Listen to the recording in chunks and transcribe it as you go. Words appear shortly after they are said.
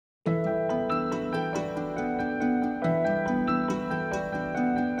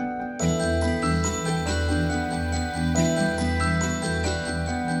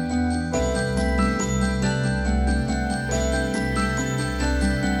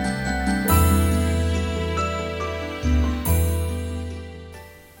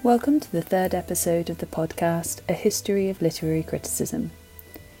Welcome to the third episode of the podcast, A History of Literary Criticism.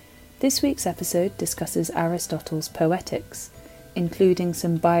 This week's episode discusses Aristotle's Poetics, including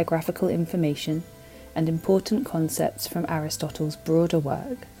some biographical information and important concepts from Aristotle's broader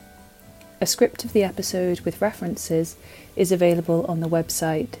work. A script of the episode with references is available on the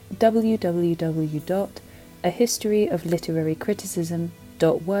website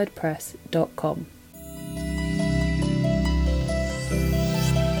www.ahistoryofliterarycriticism.wordpress.com.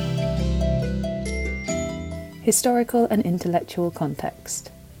 Historical and intellectual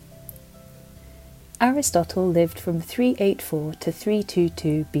context. Aristotle lived from 384 to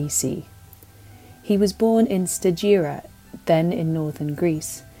 322 BC. He was born in Stagira, then in northern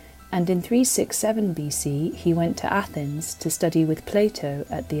Greece, and in 367 BC he went to Athens to study with Plato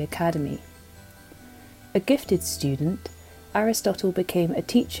at the Academy. A gifted student, Aristotle became a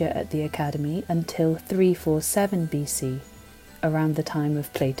teacher at the Academy until 347 BC, around the time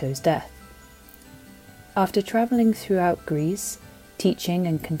of Plato's death. After travelling throughout Greece, teaching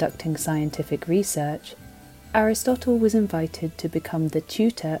and conducting scientific research, Aristotle was invited to become the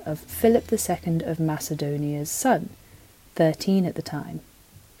tutor of Philip II of Macedonia's son, 13 at the time.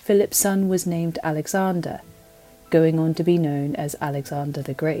 Philip's son was named Alexander, going on to be known as Alexander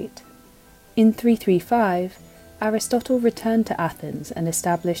the Great. In 335, Aristotle returned to Athens and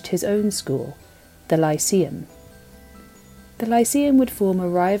established his own school, the Lyceum. The Lyceum would form a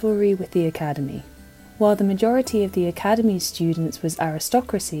rivalry with the Academy. While the majority of the Academy's students was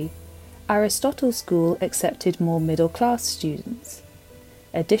aristocracy, Aristotle's school accepted more middle-class students.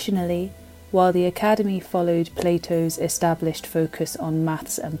 Additionally, while the Academy followed Plato's established focus on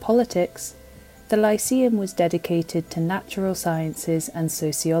maths and politics, the Lyceum was dedicated to natural sciences and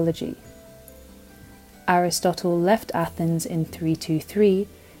sociology. Aristotle left Athens in 323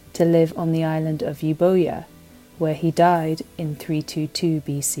 to live on the island of Euboea, where he died in 322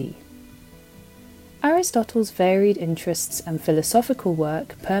 BC. Aristotle's varied interests and philosophical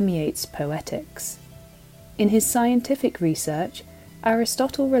work permeates Poetics. In his scientific research,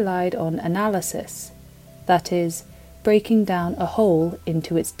 Aristotle relied on analysis, that is, breaking down a whole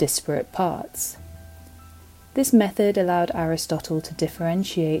into its disparate parts. This method allowed Aristotle to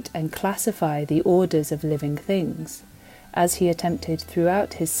differentiate and classify the orders of living things, as he attempted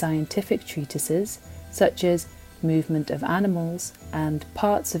throughout his scientific treatises, such as Movement of Animals and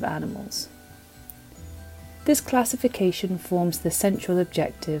Parts of Animals. This classification forms the central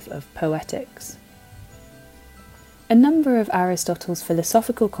objective of Poetics. A number of Aristotle's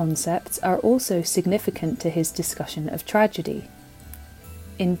philosophical concepts are also significant to his discussion of tragedy.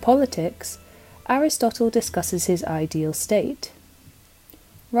 In Poetics, Aristotle discusses his ideal state.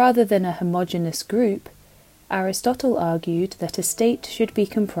 Rather than a homogeneous group, Aristotle argued that a state should be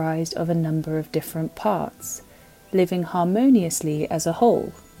comprised of a number of different parts, living harmoniously as a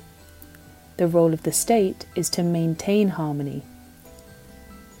whole. The role of the state is to maintain harmony.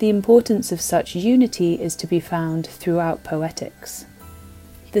 The importance of such unity is to be found throughout Poetics.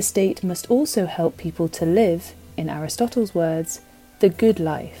 The state must also help people to live, in Aristotle's words, the good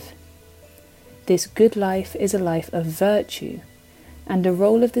life. This good life is a life of virtue, and the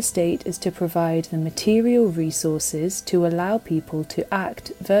role of the state is to provide the material resources to allow people to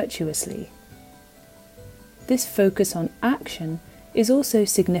act virtuously. This focus on action is also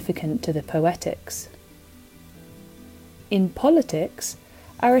significant to the Poetics. In Politics,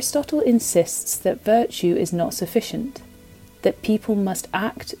 Aristotle insists that virtue is not sufficient, that people must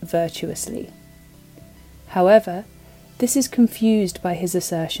act virtuously. However, this is confused by his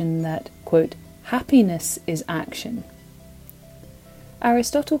assertion that, quote, happiness is action.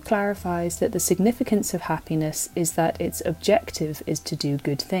 Aristotle clarifies that the significance of happiness is that its objective is to do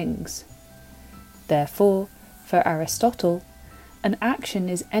good things. Therefore, for Aristotle, an action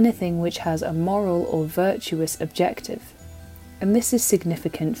is anything which has a moral or virtuous objective, and this is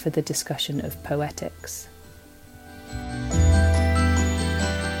significant for the discussion of Poetics.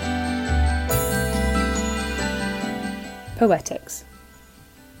 Poetics.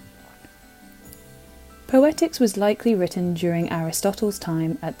 Poetics was likely written during Aristotle's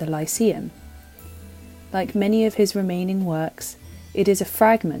time at the Lyceum. Like many of his remaining works, it is a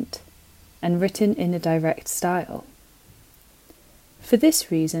fragment, and written in a direct style. For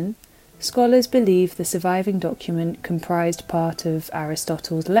this reason, scholars believe the surviving document comprised part of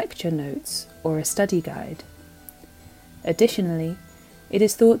Aristotle's lecture notes or a study guide. Additionally, it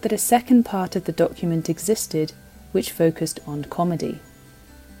is thought that a second part of the document existed which focused on comedy.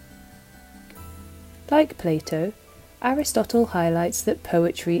 Like Plato, Aristotle highlights that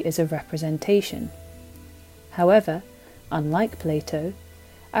poetry is a representation. However, unlike Plato,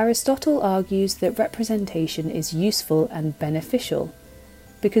 Aristotle argues that representation is useful and beneficial,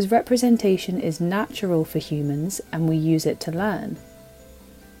 because representation is natural for humans and we use it to learn.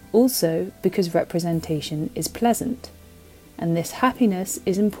 Also because representation is pleasant, and this happiness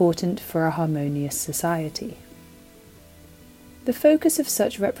is important for a harmonious society. The focus of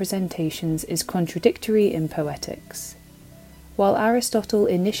such representations is contradictory in Poetics. While Aristotle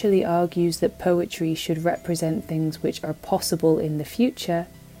initially argues that poetry should represent things which are possible in the future,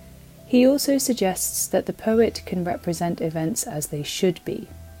 he also suggests that the poet can represent events as they should be.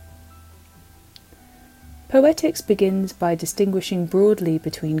 Poetics begins by distinguishing broadly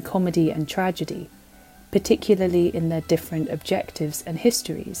between comedy and tragedy, particularly in their different objectives and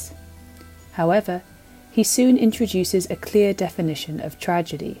histories. However, he soon introduces a clear definition of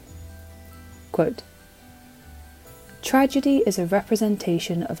tragedy. Quote, "Tragedy is a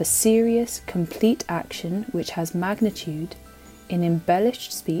representation of a serious, complete action which has magnitude, in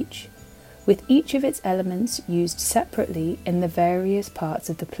embellished speech, with each of its elements used separately in the various parts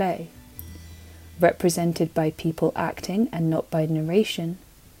of the play, represented by people acting and not by narration,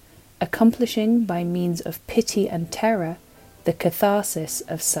 accomplishing by means of pity and terror the catharsis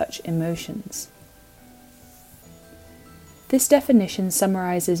of such emotions." This definition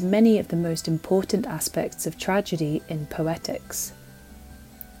summarizes many of the most important aspects of tragedy in Poetics.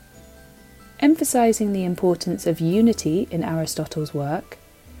 Emphasizing the importance of unity in Aristotle's work,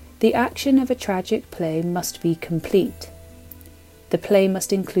 the action of a tragic play must be complete. The play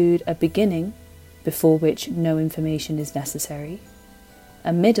must include a beginning, before which no information is necessary,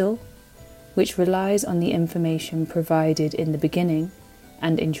 a middle, which relies on the information provided in the beginning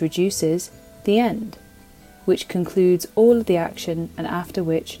and introduces the end, which concludes all of the action and after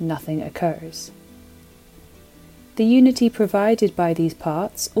which nothing occurs. The unity provided by these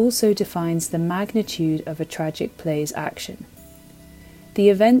parts also defines the magnitude of a tragic play's action. The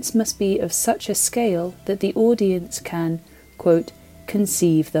events must be of such a scale that the audience can, quote,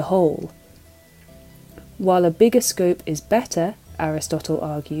 conceive the whole. While a bigger scope is better, Aristotle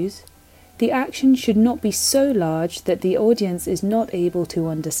argues, the action should not be so large that the audience is not able to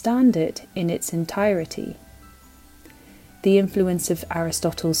understand it in its entirety. The influence of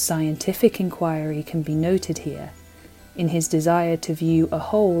Aristotle's scientific inquiry can be noted here, in his desire to view a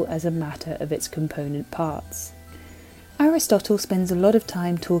whole as a matter of its component parts. Aristotle spends a lot of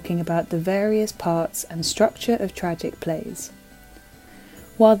time talking about the various parts and structure of tragic plays.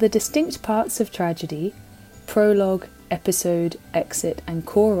 While the distinct parts of tragedy, prologue, episode, exit, and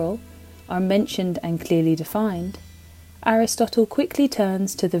choral, are mentioned and clearly defined, Aristotle quickly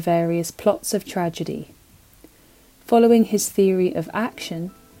turns to the various plots of tragedy. Following his theory of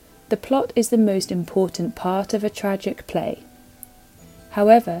action, the plot is the most important part of a tragic play.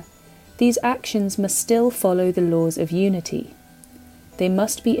 However, these actions must still follow the laws of unity. They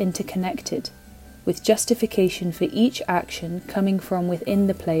must be interconnected, with justification for each action coming from within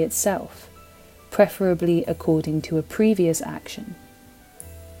the play itself, preferably according to a previous action.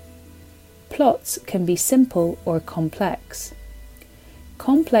 Plots can be simple or complex.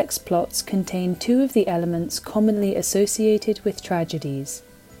 Complex plots contain two of the elements commonly associated with tragedies: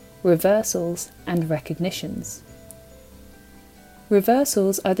 reversals and recognitions.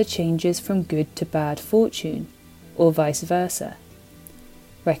 Reversals are the changes from good to bad fortune, or vice versa.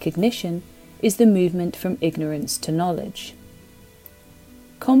 Recognition is the movement from ignorance to knowledge.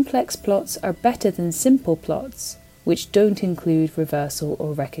 Complex plots are better than simple plots, which don't include reversal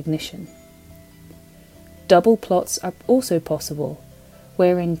or recognition. Double plots are also possible,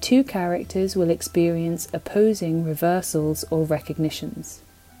 wherein two characters will experience opposing reversals or recognitions.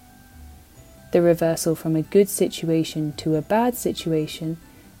 The reversal from a good situation to a bad situation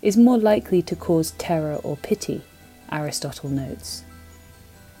is more likely to cause terror or pity, Aristotle notes.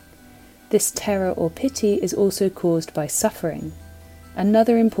 This terror or pity is also caused by suffering,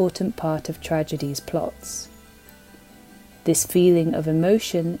 another important part of tragedy's plots. This feeling of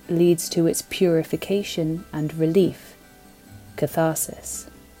emotion leads to its purification and relief, catharsis.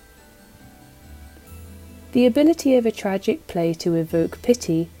 The ability of a tragic play to evoke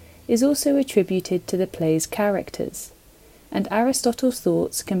pity is also attributed to the play's characters, and Aristotle's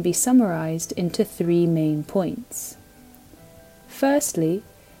thoughts can be summarized into three main points. Firstly,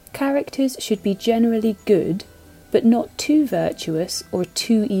 characters should be generally good, but not too virtuous or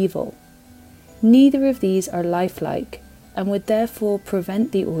too evil. Neither of these are lifelike, and would therefore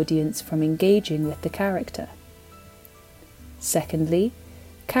prevent the audience from engaging with the character. Secondly,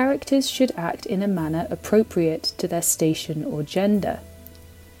 characters should act in a manner appropriate to their station or gender.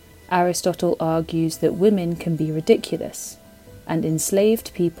 Aristotle argues that women can be ridiculous, and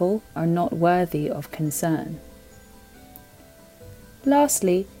enslaved people are not worthy of concern.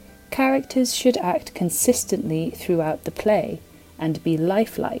 Lastly, characters should act consistently throughout the play, and be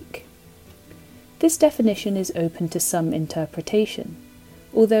lifelike. This definition is open to some interpretation,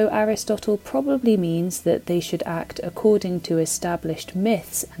 although Aristotle probably means that they should act according to established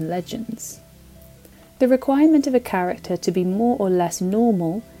myths and legends. The requirement of a character to be more or less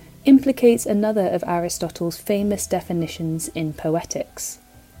normal implicates another of Aristotle's famous definitions in Poetics,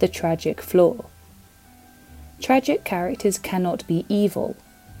 the tragic flaw. Tragic characters cannot be evil,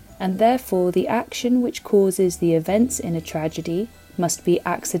 and therefore the action which causes the events in a tragedy must be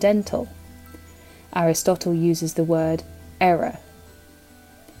accidental. Aristotle uses the word error.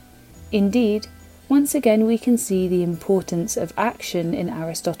 Indeed, once again we can see the importance of action in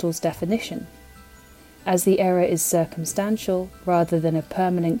Aristotle's definition, as the error is circumstantial rather than a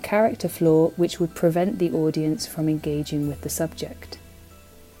permanent character flaw which would prevent the audience from engaging with the subject.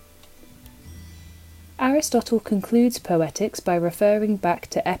 Aristotle concludes Poetics by referring back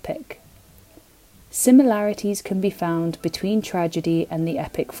to epic. Similarities can be found between tragedy and the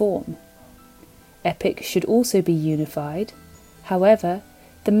epic form. Epic should also be unified, however,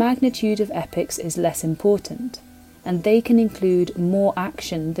 the magnitude of epics is less important, and they can include more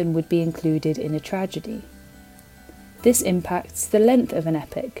action than would be included in a tragedy. This impacts the length of an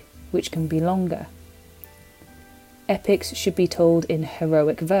epic, which can be longer. Epics should be told in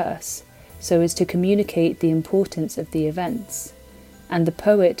heroic verse, so as to communicate the importance of the events, and the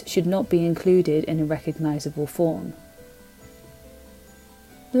poet should not be included in a recognizable form.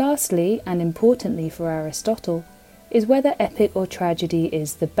 Lastly, and importantly for Aristotle, is whether epic or tragedy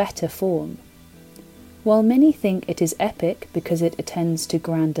is the better form. While many think it is epic because it attends to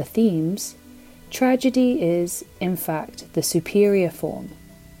grander themes, tragedy is, in fact, the superior form,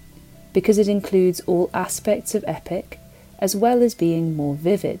 because it includes all aspects of epic, as well as being more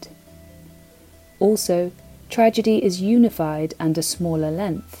vivid. Also, tragedy is unified and a smaller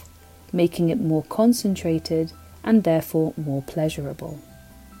length, making it more concentrated and therefore more pleasurable.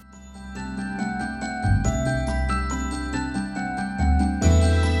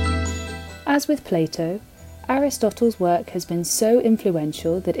 As with Plato, Aristotle's work has been so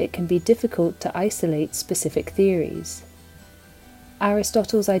influential that it can be difficult to isolate specific theories.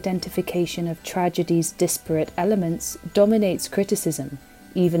 Aristotle's identification of tragedy's disparate elements dominates criticism,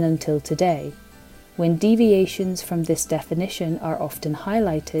 even until today, when deviations from this definition are often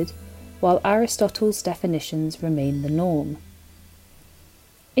highlighted, while Aristotle's definitions remain the norm.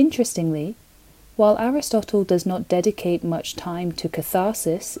 Interestingly, while Aristotle does not dedicate much time to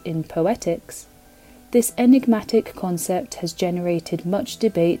catharsis in Poetics, this enigmatic concept has generated much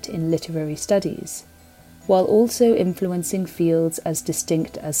debate in literary studies, while also influencing fields as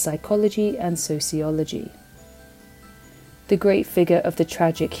distinct as psychology and sociology. The great figure of the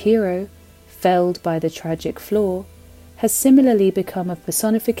tragic hero, felled by the tragic flaw, has similarly become a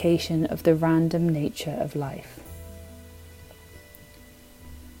personification of the random nature of life.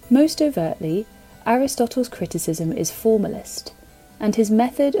 Most overtly, Aristotle's criticism is formalist, and his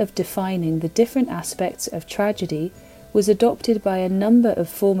method of defining the different aspects of tragedy was adopted by a number of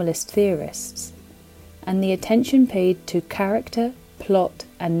formalist theorists, and the attention paid to character, plot,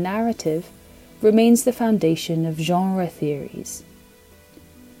 and narrative remains the foundation of genre theories.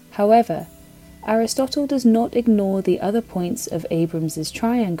 However, Aristotle does not ignore the other points of Abrams's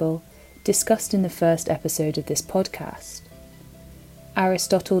triangle discussed in the first episode of this podcast.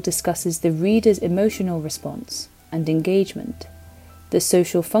 Aristotle discusses the reader's emotional response and engagement. The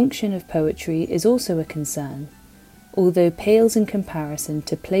social function of poetry is also a concern, although pales in comparison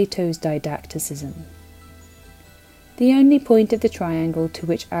to Plato's didacticism. The only point of the triangle to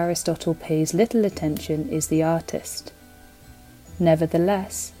which Aristotle pays little attention is the artist.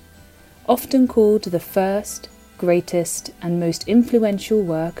 Nevertheless, often called the first, greatest, and most influential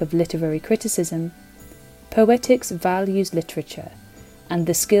work of literary criticism, Poetics values literature and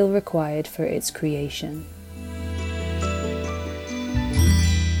the skill required for its creation.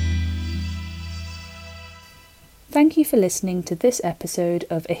 Thank you for listening to this episode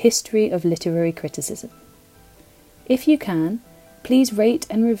of A History of Literary Criticism. If you can, please rate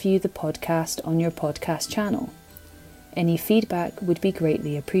and review the podcast on your podcast channel. Any feedback would be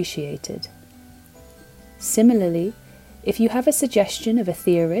greatly appreciated. Similarly, if you have a suggestion of a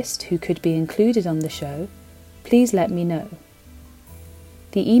theorist who could be included on the show, please let me know.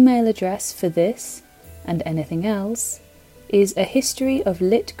 The email address for this, and anything else, is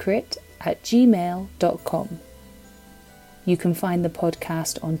ahistoryoflitcrit@gmail.com. You can find the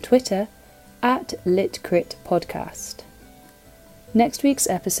podcast on Twitter @LitCritPodcast. Next week's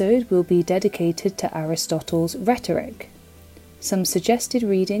episode will be dedicated to Aristotle's rhetoric. Some suggested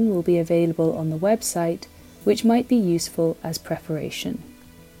reading will be available on the website, which might be useful as preparation.